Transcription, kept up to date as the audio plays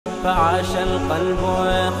فعاش القلب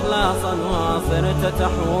إخلاصا وصرت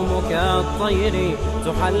تحوم كالطير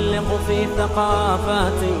تحلق في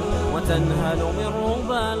ثقافات وتنهل من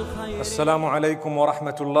ربى الخير. السلام عليكم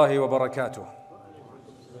ورحمة الله وبركاته.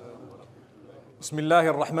 Bismillah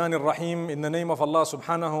ar-Rahman ar-Rahim. In the name of Allah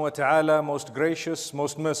subhanahu wa ta'ala, most gracious,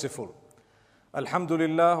 most merciful.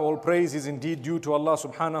 Alhamdulillah, all praise is indeed due to Allah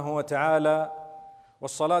subhanahu wa ta'ala.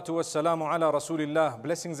 Wassalatu wassalamu ala Rasulillah.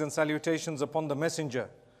 Blessings and salutations upon the messenger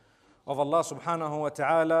of Allah subhanahu wa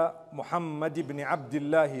ta'ala, Muhammad ibn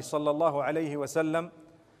Abdillahi sallallahu alayhi wa sallam,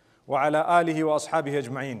 wa ala alihi wa ashabihi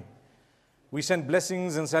ajma'in. We send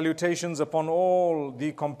blessings and salutations upon all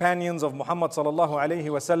the companions of Muhammad sallallahu alayhi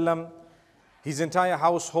wa sallam, his entire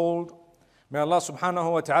household. May Allah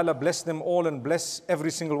subhanahu wa ta'ala bless them all and bless every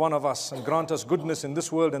single one of us and grant us goodness in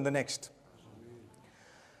this world and the next.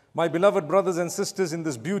 My beloved brothers and sisters in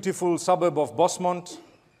this beautiful suburb of Bosmont,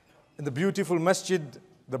 in the beautiful Masjid,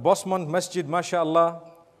 the Bosmont Masjid, mashallah,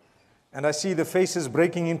 and I see the faces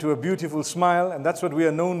breaking into a beautiful smile, and that's what we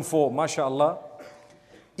are known for, mashallah.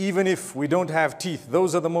 Even if we don't have teeth,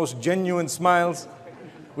 those are the most genuine smiles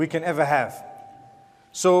we can ever have.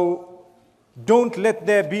 So don't let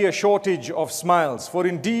there be a shortage of smiles, for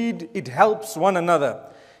indeed it helps one another.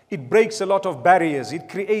 It breaks a lot of barriers. It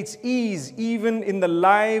creates ease even in the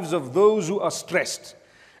lives of those who are stressed.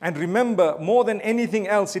 And remember, more than anything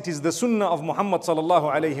else, it is the sunnah of Muhammad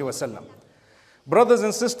sallallahu alayhi wasallam. Brothers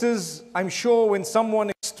and sisters, I'm sure when someone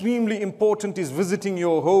extremely important is visiting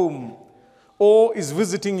your home or is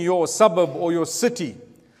visiting your suburb or your city,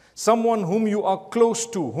 someone whom you are close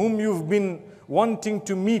to, whom you've been wanting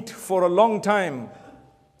to meet for a long time,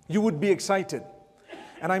 you would be excited.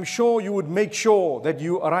 And I'm sure you would make sure that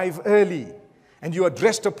you arrive early and you are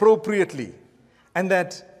dressed appropriately, and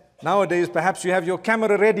that nowadays perhaps you have your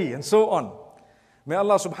camera ready and so on. May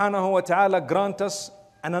Allah subhanahu wa ta'ala grant us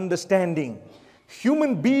an understanding.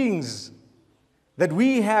 Human beings that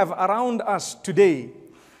we have around us today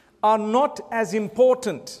are not as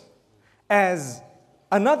important as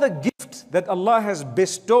another gift that Allah has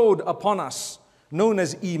bestowed upon us, known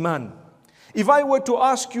as Iman. If I were to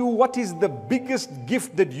ask you what is the biggest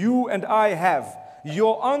gift that you and I have,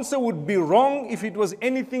 your answer would be wrong if it was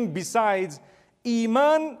anything besides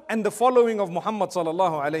Iman and the following of Muhammad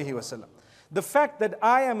sallallahu alayhi wasallam. The fact that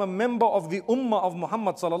I am a member of the Ummah of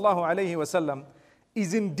Muhammad sallallahu alayhi wasallam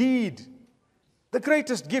is indeed the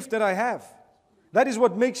greatest gift that I have. That is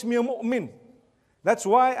what makes me a mu'min. That's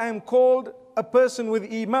why I am called a person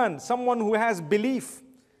with Iman, someone who has belief.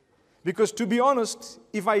 Because to be honest,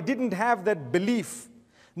 if I didn't have that belief,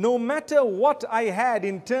 no matter what I had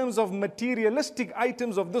in terms of materialistic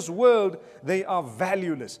items of this world, they are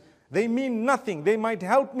valueless. They mean nothing. They might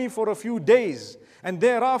help me for a few days. And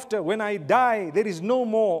thereafter, when I die, there is no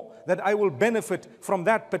more that I will benefit from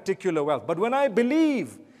that particular wealth. But when I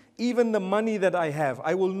believe, even the money that I have,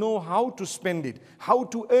 I will know how to spend it, how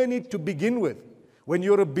to earn it to begin with. When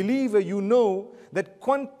you're a believer, you know that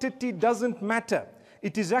quantity doesn't matter.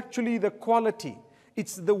 It is actually the quality.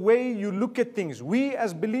 It's the way you look at things. We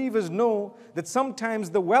as believers know that sometimes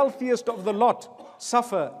the wealthiest of the lot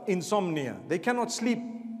suffer insomnia. They cannot sleep.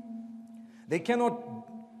 They cannot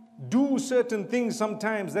do certain things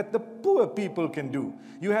sometimes that the poor people can do.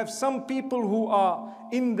 You have some people who are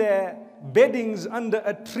in their beddings under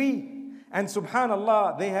a tree, and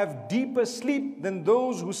subhanallah, they have deeper sleep than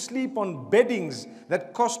those who sleep on beddings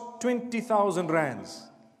that cost 20,000 rands.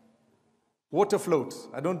 Water floats.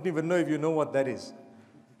 I don't even know if you know what that is.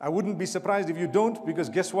 I wouldn't be surprised if you don't, because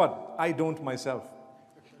guess what? I don't myself.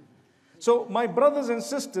 So my brothers and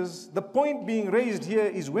sisters, the point being raised here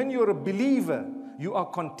is when you're a believer, you are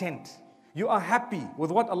content. You are happy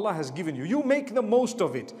with what Allah has given you. You make the most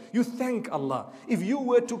of it. You thank Allah. If you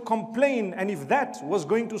were to complain and if that was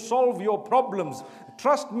going to solve your problems,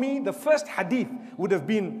 trust me, the first hadith would have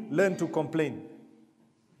been learn to complain.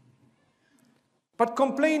 But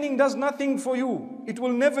complaining does nothing for you. It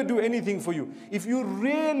will never do anything for you. If you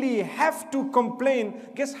really have to complain,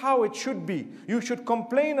 guess how it should be? You should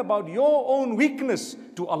complain about your own weakness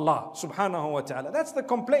to Allah subhanahu wa ta'ala. That's the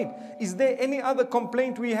complaint. Is there any other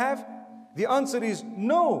complaint we have? The answer is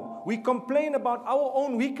no. We complain about our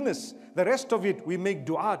own weakness. The rest of it, we make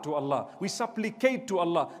dua to Allah. We supplicate to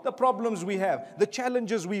Allah the problems we have, the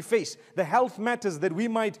challenges we face, the health matters that we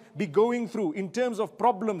might be going through in terms of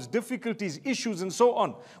problems, difficulties, issues and so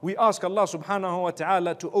on. We ask Allah subhanahu wa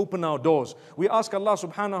ta'ala to open our doors. We ask Allah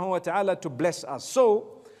subhanahu wa ta'ala to bless us.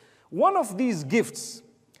 So, one of these gifts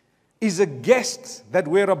is a guest that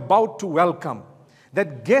we're about to welcome.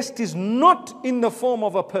 That guest is not in the form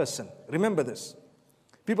of a person. Remember this.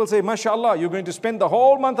 People say, MashaAllah, you're going to spend the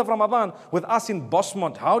whole month of Ramadan with us in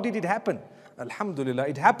Bosmont. How did it happen? Alhamdulillah,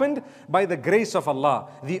 it happened by the grace of Allah.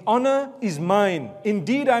 The honor is mine.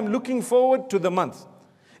 Indeed, I'm looking forward to the month.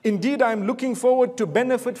 Indeed, I'm looking forward to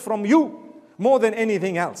benefit from you more than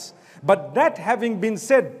anything else. But that having been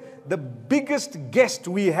said, the biggest guest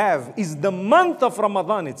we have is the month of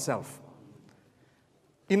Ramadan itself.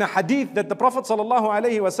 In a hadith that the Prophet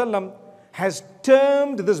ﷺ has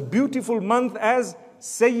termed this beautiful month as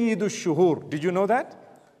Sayyidu Shuhur. Did you know that?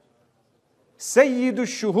 Sayyidu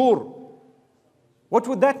Shuhur. What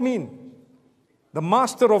would that mean? The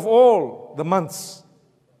master of all the months.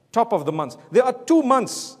 Top of the months. There are 2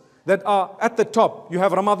 months that are at the top. You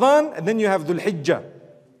have Ramadan and then you have Dhul Hijjah.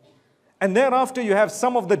 And thereafter you have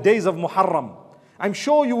some of the days of Muharram. I'm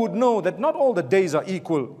sure you would know that not all the days are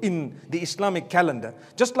equal in the Islamic calendar.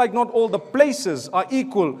 Just like not all the places are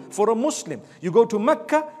equal for a Muslim. You go to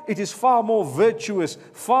Mecca, it is far more virtuous,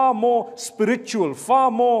 far more spiritual,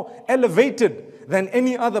 far more elevated than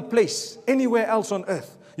any other place, anywhere else on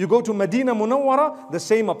earth. You go to Medina Munawwara, the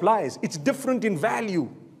same applies. It's different in value.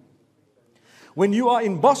 When you are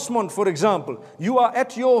in Bosmont, for example, you are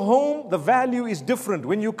at your home, the value is different.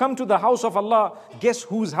 When you come to the house of Allah, guess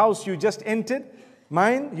whose house you just entered?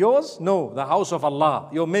 Mine? Yours? No, the house of Allah,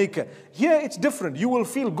 your maker. Here it's different. You will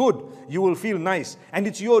feel good. You will feel nice. And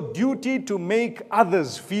it's your duty to make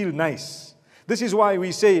others feel nice. This is why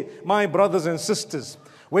we say, my brothers and sisters,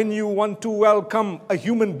 when you want to welcome a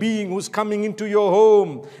human being who's coming into your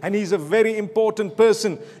home and he's a very important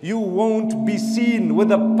person, you won't be seen with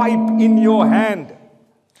a pipe in your hand.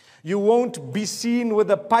 You won't be seen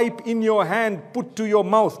with a pipe in your hand put to your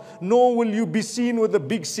mouth, nor will you be seen with a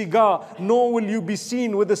big cigar, nor will you be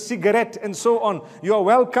seen with a cigarette and so on. You are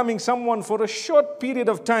welcoming someone for a short period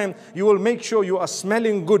of time. You will make sure you are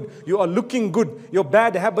smelling good, you are looking good, your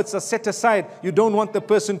bad habits are set aside. You don't want the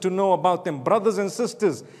person to know about them. Brothers and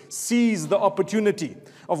sisters, seize the opportunity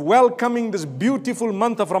of welcoming this beautiful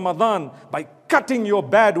month of Ramadan by cutting your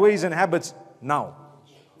bad ways and habits now.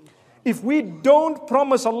 If we don't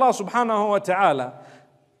promise Allah subhanahu wa ta'ala,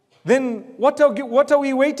 then what are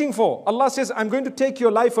we waiting for? Allah says, I'm going to take your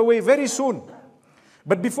life away very soon.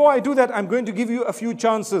 But before I do that, I'm going to give you a few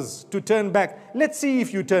chances to turn back. Let's see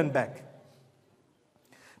if you turn back.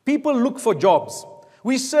 People look for jobs.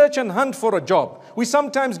 We search and hunt for a job. We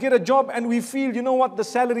sometimes get a job and we feel, you know what, the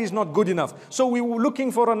salary is not good enough. So we were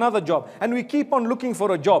looking for another job. And we keep on looking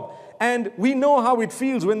for a job. And we know how it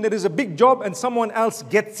feels when there is a big job and someone else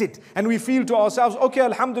gets it. And we feel to ourselves, okay,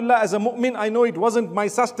 alhamdulillah, as a mu'min, I know it wasn't my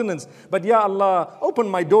sustenance. But ya Allah, open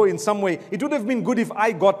my door in some way. It would have been good if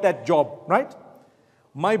I got that job, right?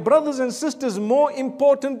 My brothers and sisters, more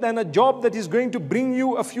important than a job that is going to bring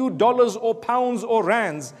you a few dollars or pounds or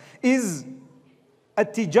rands is a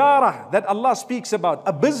tijarah that Allah speaks about,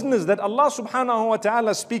 a business that Allah subhanahu wa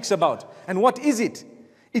ta'ala speaks about. And what is it?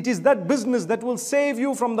 It is that business that will save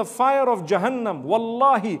you from the fire of Jahannam.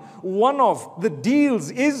 Wallahi, one of the deals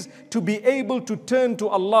is to be able to turn to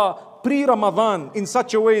Allah pre-Ramadan in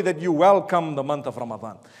such a way that you welcome the month of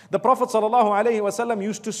Ramadan. The Prophet ﷺ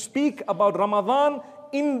used to speak about Ramadan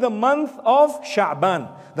in the month of Sha'ban,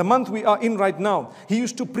 the month we are in right now. He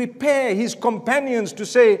used to prepare his companions to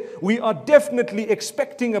say, we are definitely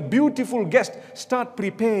expecting a beautiful guest. Start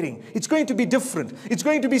preparing. It's going to be different. It's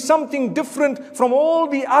going to be something different from all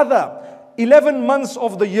the other 11 months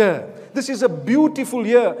of the year. This is a beautiful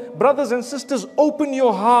year. Brothers and sisters, open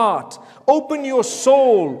your heart, open your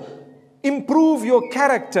soul, improve your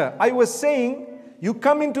character. I was saying, you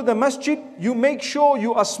come into the masjid, you make sure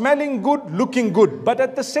you are smelling good, looking good. But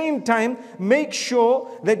at the same time, make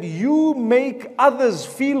sure that you make others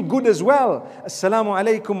feel good as well. Assalamu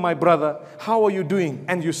alaikum, my brother. How are you doing?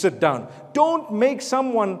 And you sit down. Don't make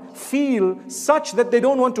someone feel such that they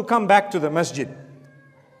don't want to come back to the masjid.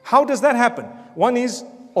 How does that happen? One is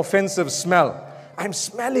offensive smell. I'm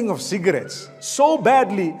smelling of cigarettes so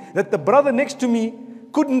badly that the brother next to me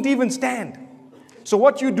couldn't even stand. So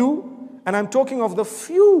what you do, and I'm talking of the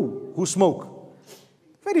few who smoke.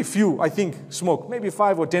 Very few, I think, smoke. Maybe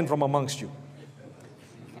 5 or 10 from amongst you.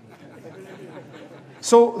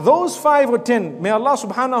 So those 5 or 10, may Allah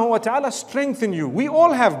subhanahu wa ta'ala strengthen you. We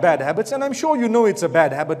all have bad habits, and I'm sure you know it's a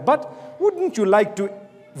bad habit. But wouldn't you like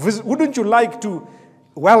to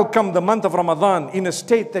welcome the month of Ramadan in a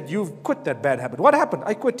state that you've quit that bad habit? What happened?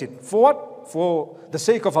 I quit it. For what? For the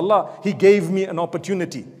sake of Allah. He gave me an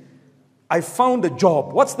opportunity. I found a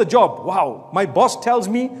job. What's the job? Wow. My boss tells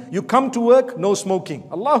me, you come to work, no smoking.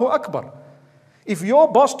 Allahu Akbar. If your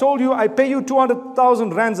boss told you, I pay you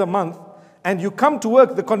 200,000 rands a month, and you come to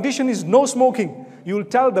work, the condition is no smoking, you'll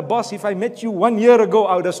tell the boss, if I met you 1 year ago,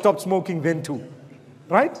 I would have stopped smoking then too.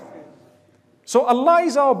 Right? So Allah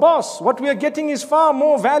is our boss. What we are getting is far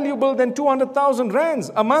more valuable than 200,000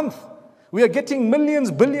 rands a month. We are getting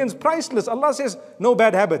millions, billions, priceless. Allah says, no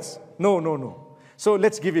bad habits. No, no, no. So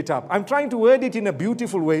let's give it up. I'm trying to word it in a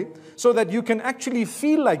beautiful way so that you can actually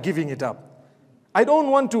feel like giving it up. I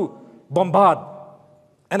don't want to bombard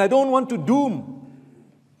and I don't want to doom.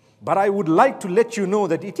 But I would like to let you know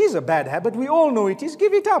that it is a bad habit. We all know it is.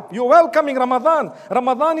 Give it up. You're welcoming Ramadan.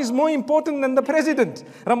 Ramadan is more important than the president.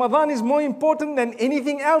 Ramadan is more important than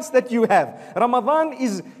anything else that you have. Ramadan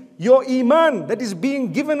is your iman that is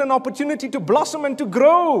being given an opportunity to blossom and to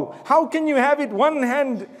grow. How can you have it? One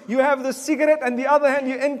hand you have the cigarette and the other hand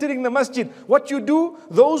you're entering the masjid. What you do,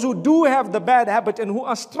 those who do have the bad habit and who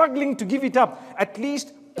are struggling to give it up, at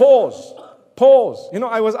least pause. Pause. You know,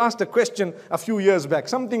 I was asked a question a few years back,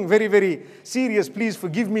 something very, very serious. Please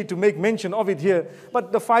forgive me to make mention of it here,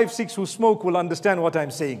 but the 5, 6 who smoke will understand what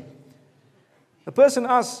I'm saying. The person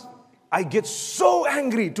asks, I get so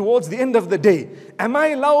angry towards the end of the day. Am I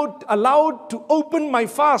allowed to open my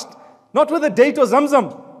fast, not with a date or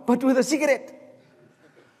zamzam, but with a cigarette?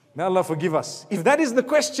 May Allah forgive us. If that is the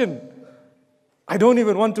question, I don't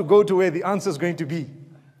even want to go to where the answer is going to be.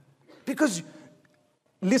 Because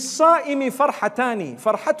للصائم فرحتان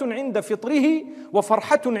فرحة عند فطره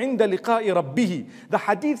وفرحة عند لقاء ربه. The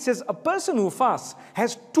hadith says a person who fasts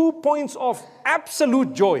has 2 points of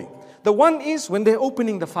absolute joy. The one is when they're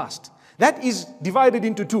opening the fast. That is divided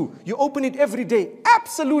into 2. You open it every day.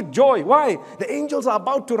 Absolute joy. Why? The angels are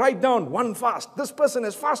about to write down one fast. This person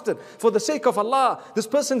has fasted for the sake of Allah. This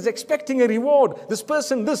person is expecting a reward. This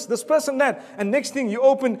person this person that. And next thing you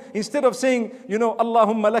open, instead of saying, you know,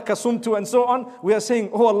 Allahumma laka sumtu and so on, we are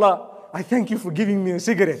saying, oh Allah, I thank you for giving me a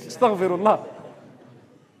cigarette. Astaghfirullah.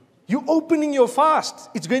 You opening your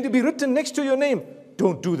fast. It's going to be written next to your name.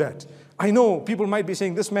 Don't do that. I know people might be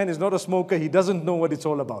saying, this man is not a smoker. He doesn't know what it's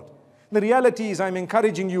all about. The reality is I'm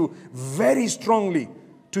encouraging you very strongly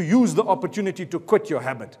to use the opportunity to quit your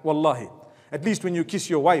habit. Wallahi. At least when you kiss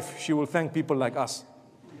your wife, she will thank people like us.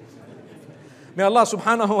 May Allah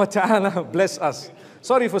subhanahu wa ta'ala bless us.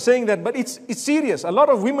 Sorry for saying that, but it's serious. A lot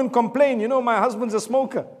of women complain, you know, my husband's a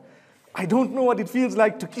smoker. I don't know what it feels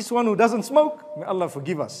like to kiss one who doesn't smoke. May Allah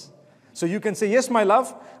forgive us. So you can say, yes, my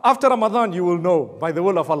love, after Ramadan you will know by the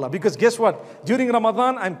will of Allah. Because guess what? During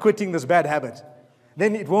Ramadan, I'm quitting this bad habit.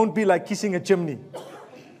 Then it won't be like kissing a chimney.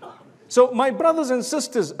 So my brothers and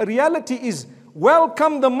sisters, a reality is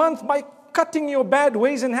welcome the month by cutting your bad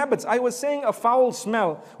ways and habits. I was saying a foul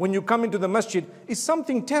smell when you come into the masjid is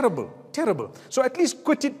something terrible, terrible. So at least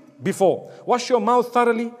quit it before. Wash your mouth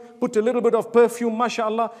thoroughly, put a little bit of perfume,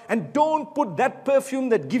 mashallah, and don't put that perfume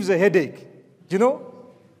that gives a headache. You know?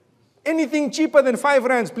 Anything cheaper than 5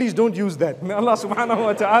 rands, please don't use that. May Allah subhanahu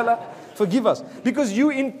wa ta'ala forgive us. Because you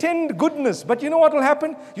intend goodness. But you know what will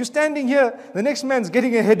happen? You're standing here, the next man's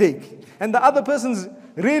getting a headache. And the other person's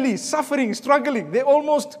really suffering, struggling. They're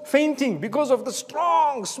almost fainting because of the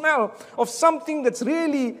strong smell of something that's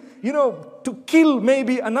really, you know, to kill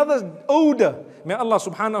maybe another odor. May Allah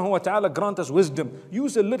subhanahu wa ta'ala grant us wisdom.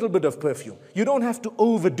 Use a little bit of perfume. You don't have to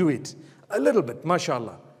overdo it. A little bit,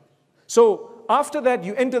 mashallah. So, after that,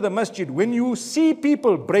 you enter the masjid. When you see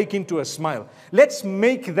people break into a smile, let's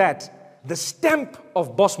make that the stamp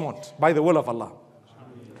of Bosmont by the will of Allah.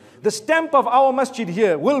 The stamp of our masjid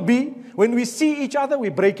here will be when we see each other, we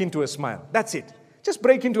break into a smile. That's it. Just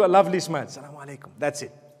break into a lovely smile. Assalamu alaikum. That's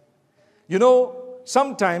it. You know,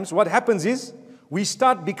 sometimes what happens is we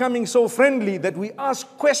start becoming so friendly that we ask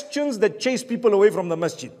questions that chase people away from the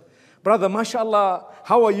masjid. Brother, mashallah,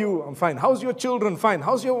 how are you? I'm fine. How's your children? Fine.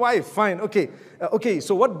 How's your wife? Fine. Okay. Okay,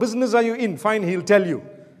 so what business are you in? Fine, he'll tell you.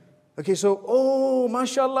 Okay, so, oh,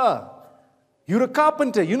 mashallah, you're a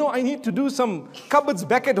carpenter. You know, I need to do some cupboards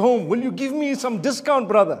back at home. Will you give me some discount,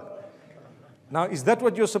 brother? Now, is that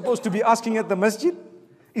what you're supposed to be asking at the masjid?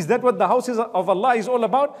 Is that what the houses of Allah is all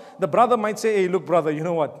about? The brother might say, hey, look, brother, you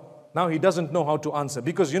know what? Now he doesn't know how to answer.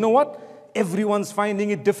 Because you know what? Everyone's finding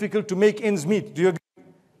it difficult to make ends meet. Do you agree?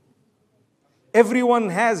 Everyone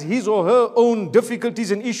has his or her own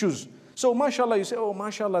difficulties and issues. So, mashallah, you say, oh,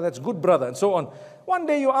 mashallah, that's good, brother, and so on. One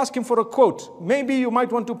day you ask him for a quote. Maybe you might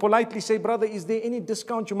want to politely say, brother, is there any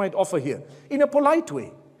discount you might offer here? In a polite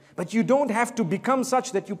way. But you don't have to become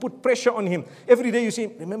such that you put pressure on him. Every day you say,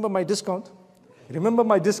 remember my discount? Remember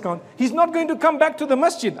my discount? He's not going to come back to the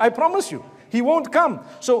masjid, I promise you. He won't come.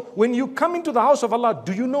 So when you come into the house of Allah,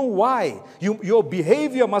 do you know why? Your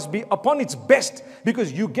behavior must be upon its best,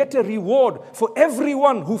 because you get a reward for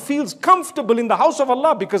everyone who feels comfortable in the house of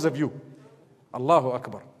Allah because of you. Allahu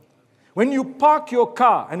Akbar. When you park your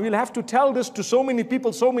car, and we'll have to tell this to so many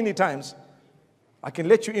people so many times, I can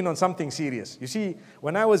let you in on something serious. You see,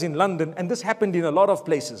 when I was in London, and this happened in a lot of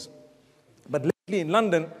places, but lately in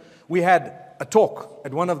London, we had a talk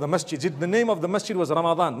at one of the masjids. The name of the masjid was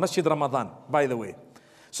Ramadan, Masjid Ramadan, by the way.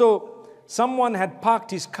 So someone had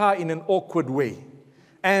parked his car in an awkward way,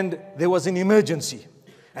 and there was an emergency.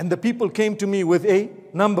 And the people came to me with a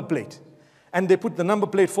number plate. And they put the number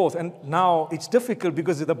plate forth. And now it's difficult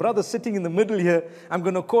because the brother sitting in the middle here, I'm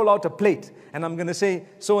going to call out a plate. And I'm going to say,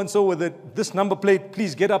 so-and-so with this number plate,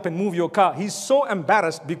 please get up and move your car. He's so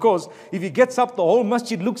embarrassed because if he gets up, the whole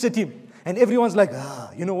masjid looks at him. And everyone's like,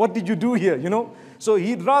 what did you do here, So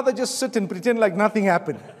he'd rather just sit and pretend like nothing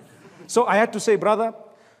happened. So I had to say,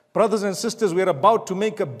 brothers and sisters, we're about to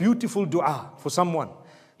make a beautiful dua for someone.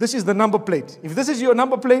 This is the number plate. If this is your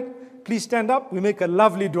number plate, please stand up. We make a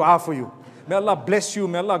lovely dua for you. May Allah bless you.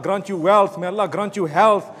 May Allah grant you wealth. May Allah grant you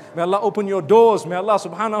health. May Allah open your doors. May Allah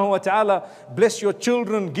subhanahu wa ta'ala bless your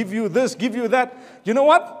children, give you this, give you that. You know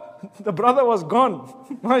what? The brother was gone.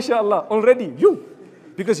 MashaAllah, already.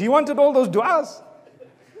 Because he wanted all those du'as.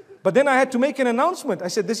 But then I had to make an announcement. I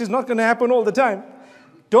said, this is not going to happen all the time.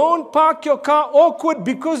 Don't park your car awkward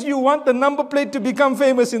because you want the number plate to become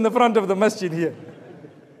famous in the front of the masjid here.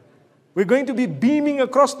 We're going to be beaming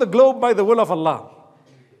across the globe by the will of Allah.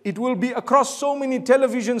 It will be across so many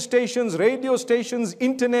television stations, radio stations,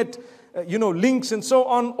 internet, links and so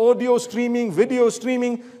on, audio streaming, video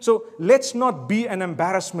streaming. So let's not be an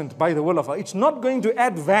embarrassment by the will of Allah. It's not going to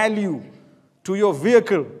add value to your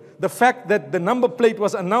vehicle. The fact that the number plate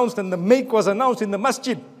was announced and the make was announced in the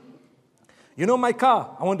masjid. My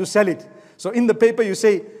car, I want to sell it. So in the paper you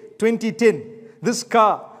say 2010, this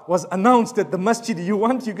car was announced at the masjid. You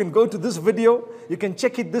can go to this video, you can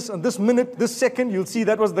check it this minute, this second, you'll see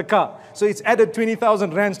that was the car. So it's added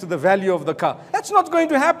 20,000 rands to the value of the car. That's not going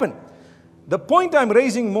to happen. The point I'm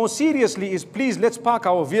raising more seriously is, please, let's park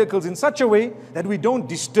our vehicles in such a way that we don't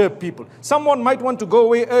disturb people. Someone might want to go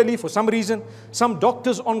away early for some reason. Some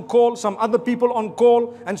doctors on call, some other people on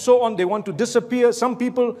call, and so on. They want to disappear. Some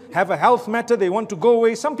people have a health matter, they want to go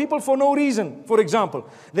away. Some people for no reason. For example,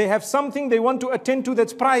 they have something they want to attend to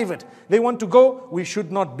that's private. They want to go. We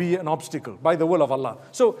should not be an obstacle by the will of Allah.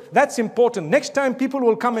 So that's important. Next time people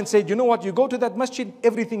will come and say, you know what, you go to that masjid,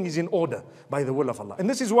 everything is in order by the will of Allah. And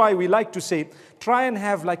this is why we like to say, try and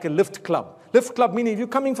have like a lift club. Lift club meaning if you're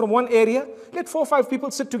coming from one area, let 4 or 5 people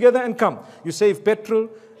sit together and come. You save petrol,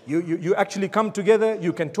 you actually come together,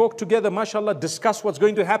 you can talk together, mashallah, discuss what's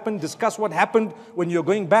going to happen, discuss what happened when you're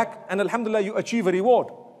going back, and alhamdulillah, you achieve a reward.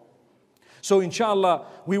 So inshallah,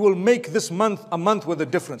 we will make this month a month with a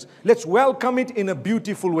difference. Let's welcome it in a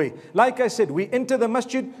beautiful way. Like I said, we enter the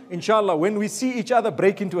masjid, inshallah, when we see each other,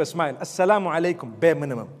 break into a smile. Assalamu alaikum, bare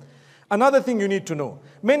minimum. Another thing you need to know,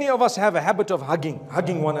 many of us have a habit of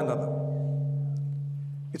hugging one another.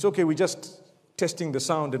 It's okay, we're just testing the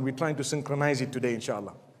sound and we're trying to synchronize it today,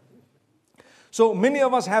 inshallah. So many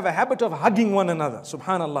of us have a habit of hugging one another,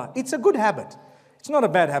 subhanallah. It's a good habit. It's not a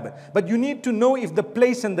bad habit. But you need to know if the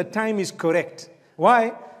place and the time is correct.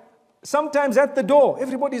 Why? Sometimes at the door,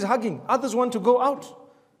 everybody's hugging. Others want to go out.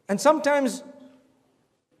 And sometimes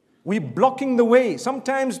we're blocking the way.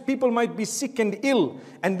 Sometimes people might be sick and ill.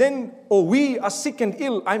 And then, we are sick and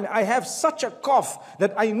ill. I have such a cough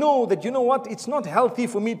that I know that, you know what, it's not healthy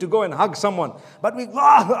for me to go and hug someone. But we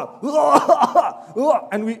want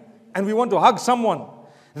to hug someone.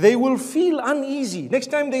 They will feel uneasy. Next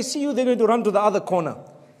time they see you, they're going to run to the other corner.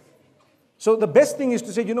 So the best thing is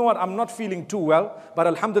to say, you know what, I'm not feeling too well, but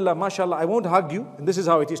alhamdulillah, mashallah, I won't hug you. And this is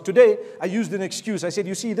how it is. Today, I used an excuse. I said,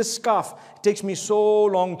 you see, this scarf, it takes me so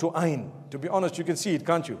long to iron. To be honest, you can see it,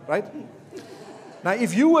 can't you? Right? Now,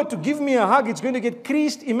 if you were to give me a hug, it's going to get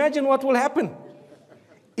creased. Imagine what will happen.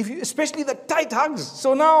 Especially the tight hugs.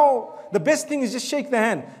 So now, the best thing is just shake the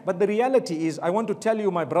hand. But the reality is, I want to tell you,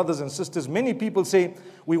 my brothers and sisters, many people say,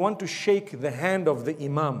 we want to shake the hand of the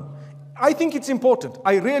imam. I think it's important.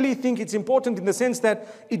 I really think it's important in the sense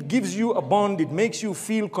that it gives you a bond. It makes you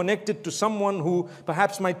feel connected to someone who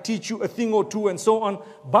perhaps might teach you a thing or two and so on.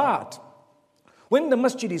 But when the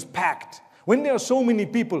masjid is packed, when there are so many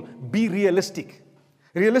people, be realistic.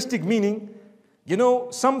 Realistic meaning,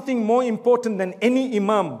 something more important than any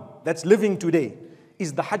imam that's living today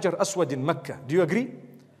is the Hajar Aswad in Mecca. Do you agree?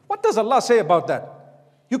 What does Allah say about that?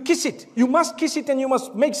 You kiss it. You must kiss it and you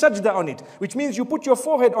must make sajda on it, which means you put your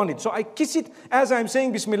forehead on it. So I kiss it as I'm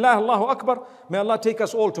saying Bismillah, Allahu Akbar. May Allah take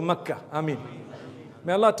us all to Mecca. Ameen.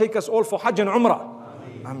 May Allah take us all for Hajj and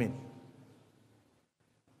Umrah. Ameen.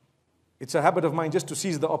 It's a habit of mine just to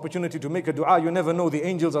seize the opportunity to make a dua. You never know, the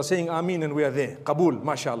angels are saying Ameen and we are there. Qabul,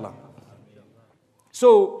 mashallah.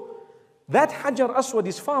 So that Hajar Aswad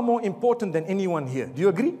is far more important than anyone here. Do you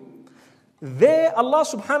agree? There Allah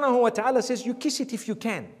subhanahu wa ta'ala says, you kiss it if you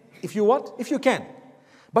can. If you what? If you can.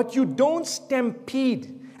 But you don't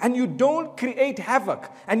stampede, and you don't create havoc,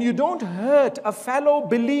 and you don't hurt a fellow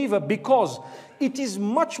believer, because it is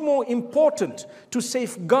much more important to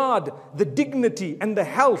safeguard the dignity and the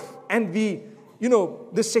health and the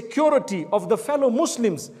security of the fellow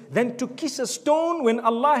Muslims than to kiss a stone when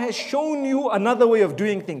Allah has shown you another way of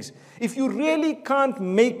doing things. If you really can't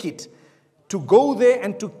make it to go there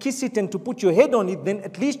and to kiss it and to put your head on it, then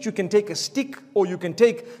at least you can take a stick, or you can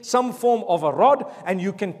take some form of a rod, and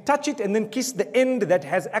you can touch it and then kiss the end that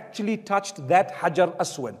has actually touched that Hajar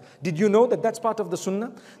Aswad. Did you know that that's part of the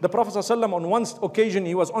Sunnah? The Prophet ﷺ, on one occasion,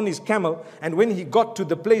 he was on his camel, and when he got to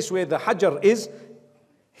the place where the Hajar is,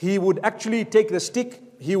 he would actually take the stick,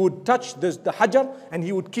 he would touch the Hajar, and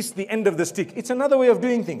he would kiss the end of the stick. It's another way of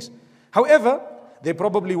doing things. However, they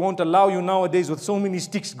probably won't allow you nowadays with so many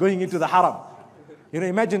sticks going into the haram.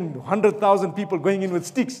 Imagine 100,000 people going in with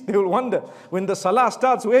sticks. They will wonder, when the salah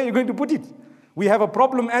starts, where are you going to put it? We have a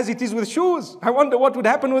problem as it is with shoes. I wonder what would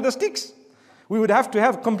happen with the sticks. We would have to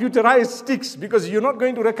have computerized sticks, because you're not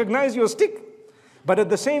going to recognize your stick. But at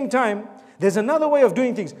the same time, there's another way of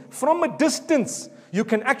doing things. From a distance, you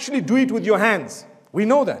can actually do it with your hands. We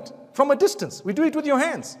know that. From a distance, we do it with your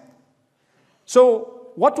hands. So,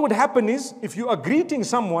 what would happen is, if you are greeting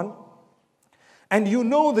someone and you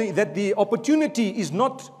know that the opportunity is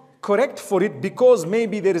not correct for it, because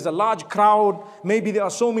maybe there is a large crowd, maybe there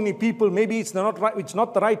are so many people, maybe it's not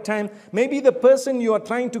the right time, maybe the person you are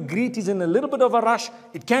trying to greet is in a little bit of a rush,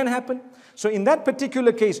 it can happen. So in that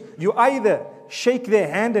particular case, you either shake their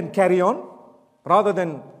hand and carry on, rather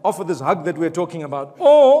than offer this hug that we're talking about,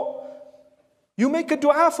 or you make a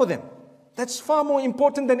dua for them. That's far more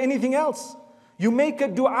important than anything else. You make a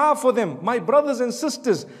dua for them. My brothers and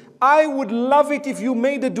sisters, I would love it if you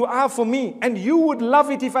made a dua for me, and you would love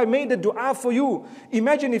it if I made a dua for you.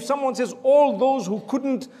 Imagine if someone says, all those who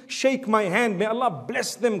couldn't shake my hand, may Allah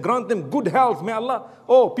bless them, grant them good health, may Allah...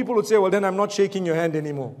 Oh, people would say, well, then I'm not shaking your hand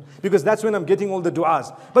anymore, because that's when I'm getting all the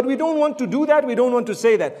duas. But we don't want to do that, we don't want to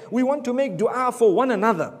say that. We want to make dua for one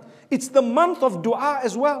another. It's the month of dua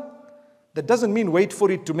as well. That doesn't mean wait for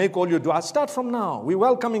it to make all your dua. Start from now. We're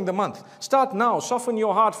welcoming the month. Start now. Soften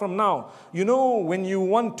your heart from now. When you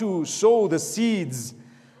want to sow the seeds,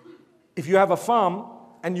 if you have a farm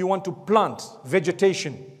and you want to plant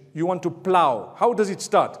vegetation, you want to plow, how does it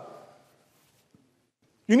start?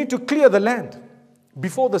 You need to clear the land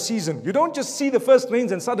before the season. You don't just see the first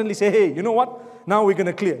rains and suddenly say, hey, you know what? Now we're going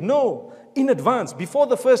to clear. No. In advance, before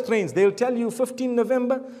the first rains, they'll tell you 15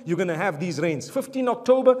 November, you're going to have these rains. 15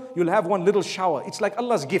 October, you'll have one little shower. It's like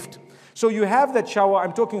Allah's gift. So you have that shower.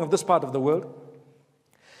 I'm talking of this part of the world.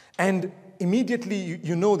 And immediately,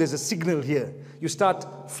 you know there's a signal here. You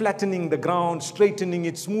start flattening the ground, straightening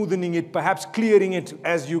it, smoothening it, perhaps clearing it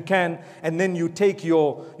as you can. And then you take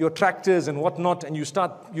your tractors and whatnot, and you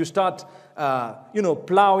start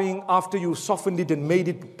plowing after you softened it and made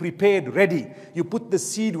it prepared, ready. You put the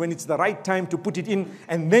seed when it's the right time to put it in,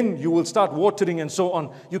 and then you will start watering and so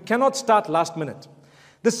on. You cannot start last minute.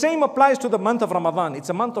 The same applies to the month of Ramadan. It's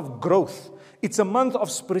a month of growth. It's a month of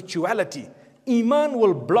spirituality. Iman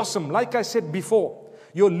will blossom. Like I said before,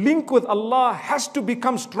 your link with Allah has to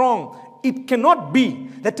become strong. It cannot be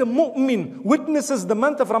that a mu'min witnesses the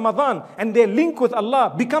month of Ramadan and their link with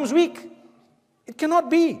Allah becomes weak. It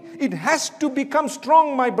cannot be. It has to become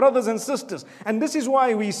strong, my brothers and sisters. And this is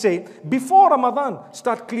why we say, before Ramadan,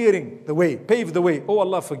 start clearing the way, pave the way. Oh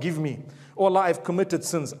Allah, forgive me. Oh Allah, I've committed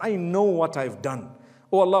sins. I know what I've done.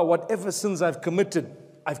 Oh Allah, whatever sins I've committed,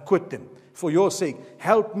 I've quit them. For your sake,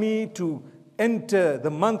 help me to enter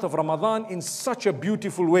the month of Ramadan in such a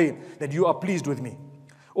beautiful way that you are pleased with me.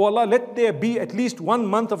 Oh Allah, let there be at least one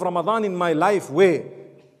month of Ramadan in my life where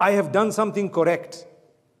I have done something correct.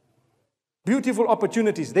 Beautiful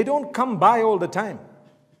opportunities. They don't come by all the time.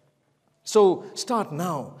 So start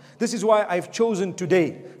now. This is why I've chosen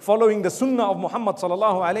today, following the sunnah of Muhammad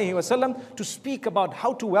sallallahu alaihi wasallam, to speak about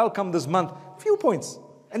how to welcome this month. Few points.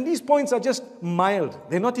 And these points are just mild.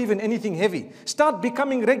 They're not even anything heavy. Start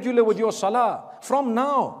becoming regular with your salah from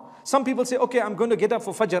now. Some people say, okay, I'm going to get up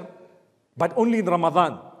for Fajr, but only in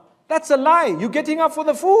Ramadan. That's a lie. You're getting up for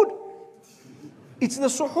the food. It's the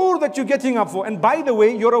suhoor that you're getting up for. And by the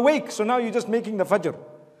way, you're awake. So now you're just making the Fajr.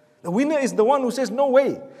 The winner is the one who says, no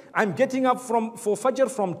way. I'm getting up for Fajr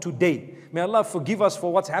from today. May Allah forgive us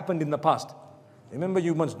for what's happened in the past. Remember,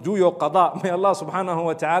 you must do your qada. May Allah subhanahu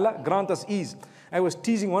wa ta'ala grant us ease. I was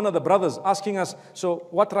teasing one of the brothers, asking us, so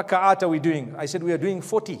what raka'at are we doing? I said, we are doing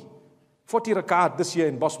 40 raka'at this year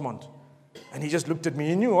in Bosmont. And he just looked at me.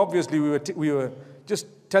 He knew, obviously, we were just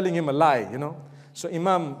telling him a lie, So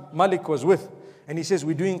Imam Malik was with, and he says,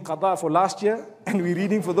 we're doing qada for last year, and we're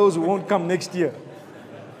reading for those who won't come next year.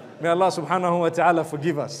 May Allah subhanahu wa ta'ala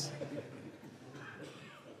forgive us.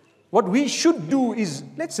 What we should do is,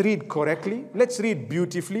 let's read correctly, let's read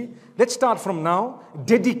beautifully, let's start from now,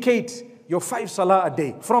 dedicate your 5 salah a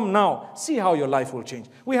day. From now, see how your life will change.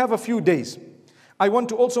 We have a few days. I want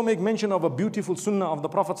to also make mention of a beautiful sunnah of the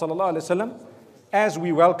Prophet sallallahu alaihi wasallam as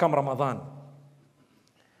we welcome Ramadan.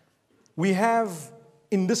 We have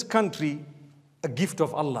in this country a gift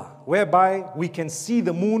of Allah, whereby we can see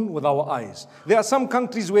the moon with our eyes. There are some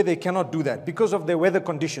countries where they cannot do that because of their weather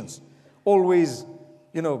conditions. Always,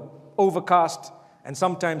 overcast, and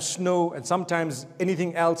sometimes snow, and sometimes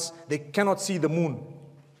anything else. They cannot see the moon.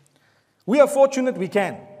 We are fortunate we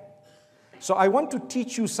can. So I want to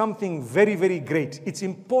teach you something very, very great. It's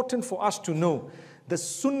important for us to know. The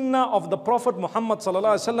sunnah of the Prophet Muhammad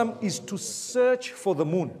sallallahu alaihi wasallam is to search for the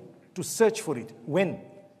moon. To search for it. When?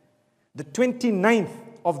 The 29th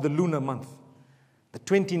of the lunar month. The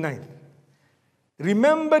 29th.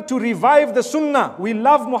 Remember to revive the sunnah. We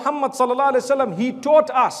love Muhammad sallallahu alaihi wasallam. He taught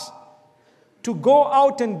us to go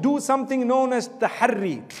out and do something known as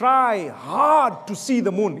tahari. Try hard to see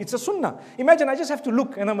the moon. It's a sunnah. Imagine I just have to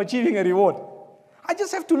look and I'm achieving a reward. I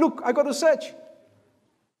just have to look. I got to search.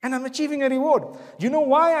 And I'm achieving a reward. You know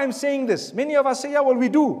why I'm saying this? Many of us say, yeah, well, we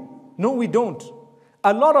do. No, we don't.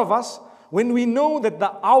 A lot of us, when we know that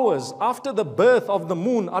the hours after the birth of the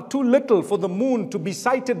moon are too little for the moon to be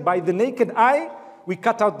sighted by the naked eye, we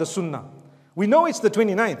cut out the sunnah. We know it's the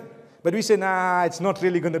 29th. But we say, nah, it's not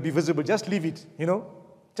really going to be visible. Just leave it,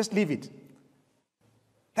 Just leave it.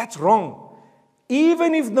 That's wrong.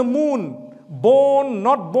 Even if the moon, born,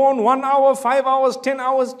 not born, 1 hour, 5 hours, 10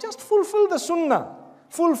 hours, just fulfill the sunnah.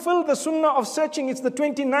 Fulfill the sunnah of searching. It's the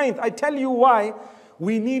 29th. I tell you why.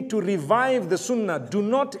 We need to revive the sunnah. Do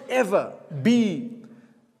not ever be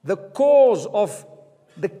the cause of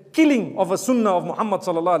the killing of a sunnah of Muhammad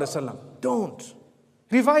sallallahu alaihi wasallam. Don't.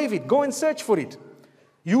 Revive it. Go and search for it.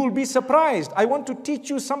 You will be surprised. I want to teach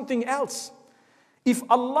you something else. If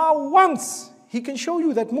Allah wants, He can show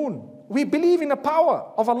you that moon. We believe in the power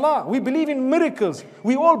of Allah. We believe in miracles.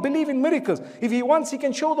 We all believe in miracles. If He wants, He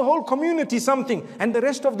can show the whole community something, and the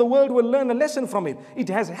rest of the world will learn a lesson from it. It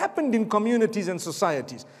has happened in communities and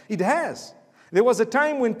societies. It has. There was a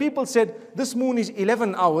time when people said, this moon is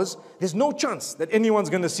 11 hours. There's no chance that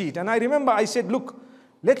anyone's going to see it. And I remember I said, look,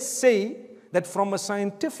 let's say that from a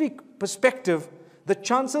scientific perspective, the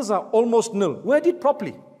chances are almost nil. Word it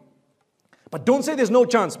properly. But don't say there's no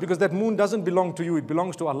chance, because that moon doesn't belong to you. It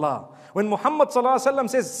belongs to Allah. When Muhammad sallallahu alaihi wasallam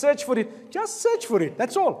says search for it, just search for it.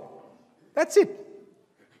 That's all. That's it.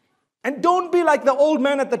 And don't be like the old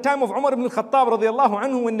man at the time of Umar ibn Khattab radiallahu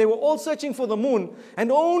anhu, when they were all searching for the moon,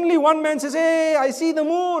 and only one man says, hey, I see the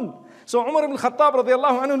moon. So Umar ibn Khattab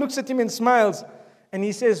radiallahu anhu looks at him and smiles, and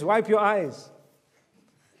he says, wipe your eyes.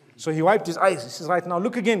 So he wiped his eyes. He says, right now,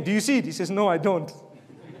 look again. Do you see it? He says, no, I don't.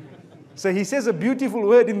 So he says a beautiful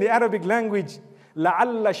word in the Arabic language.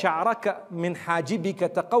 لَعَلَّ شَعْرَكَ مِنْ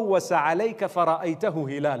حَاجِبِكَ تَقَوَّسَ عَلَيْكَ فَرَأَيْتَهُ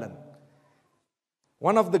هِلَالًا.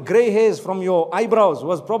 One of the gray hairs from your eyebrows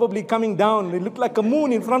was probably coming down. It looked like a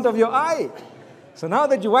moon in front of your eye. So now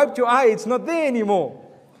that you wiped your eye, it's not there anymore.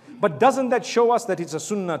 But doesn't that show us that it's a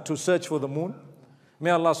sunnah to search for the moon?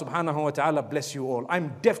 May Allah subhanahu wa ta'ala bless you all.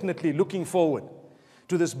 I'm definitely looking forward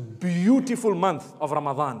to this beautiful month of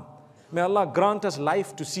Ramadan. May Allah grant us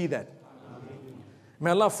life to see that. May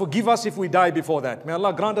Allah forgive us if we die before that. May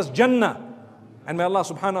Allah grant us Jannah. And may Allah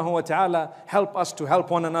subhanahu wa ta'ala help us to help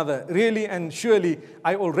one another. Really and surely,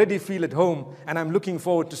 I already feel at home, and I'm looking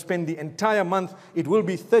forward to spend the entire month. It will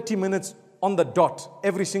be 30 minutes on the dot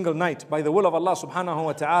every single night by the will of Allah subhanahu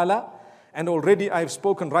wa ta'ala. And already I've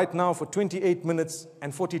spoken right now for 28 minutes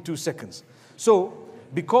and 42 seconds. So,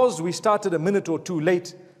 because we started a minute or two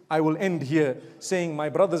late, I will end here saying, my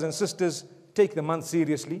brothers and sisters, take the month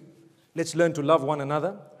seriously. Let's learn to love one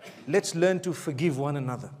another. Let's learn to forgive one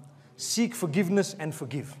another. Seek forgiveness and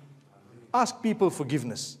forgive. Ask people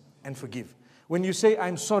forgiveness and forgive. When you say,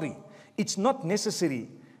 I'm sorry, it's not necessary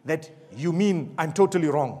that you mean I'm totally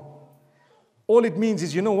wrong. All it means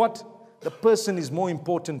is, you know what? The person is more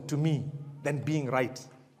important to me than being right.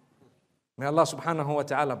 May Allah subhanahu wa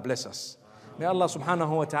ta'ala bless us. May Allah subhanahu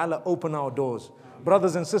wa ta'ala open our doors.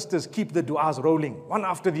 Brothers and sisters, keep the du'as rolling, one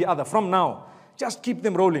after the other. From now, just keep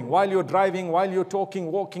them rolling. While you're driving, while you're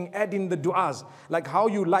talking, walking, add in the du'as. Like how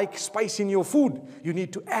you like spice in your food, you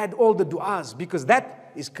need to add all the du'as, because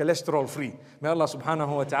that is cholesterol free. May Allah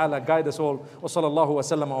subhanahu wa ta'ala guide us all. Wa sallallahu wa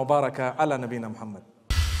sallam wa baraka ala nabina Muhammad.